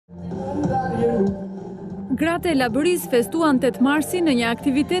Gratë e Labërisë festuan 8 Marsin në një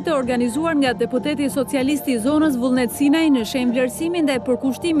aktivitet të organizuar nga deputeti socialist i zonës Vullnet Sinaj në shenjë vlerësimin ndaj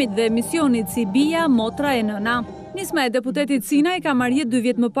përkushtimit dhe misionit si bija, motra e nëna. Nisma e deputetit Sinaj ka marrë jetë 2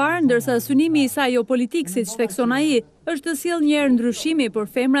 vjet më parë, ndërsa synimi i saj jo politik, siç thekson ai, është të sjellë një herë ndryshimi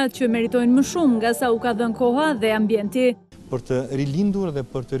për femrat që meritojnë më shumë nga sa u ka dhënë koha dhe ambienti. Për të rilindur dhe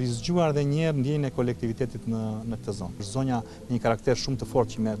për të rizgjuar dhe njerë ndjenjën e kolektivitetit në këtë zonë. Zonja një karakter shumë të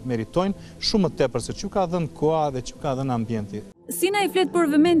fortë që meritojnë shumë më tepër se që ka dhënë koha dhe që ka dhënë ambienti. Sinaj flet për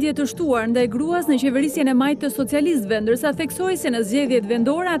vëmendje të shtuar ndaj gruas në qeverisjen e majtë të socialistëve, ndërsa theksoi se në zgjedhjet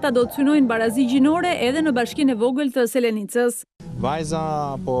vendore ata do të synojnë barazi gjinore edhe në bashkinë e Vogël të Selenicës. Vajza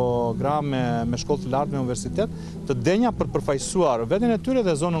apo gra me shkollë të lartë me universitet të denja për përfaqësuar veten e tyre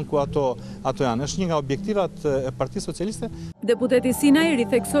dhe zonën ku ato janë. Është një nga objektivat e Partisë Socialiste. Deputeti Sinaj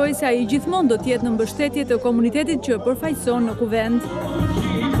ritheksoi se ai gjithmonë do të jetë në mbështetje të komunitetit që përfaqëson në kuvend.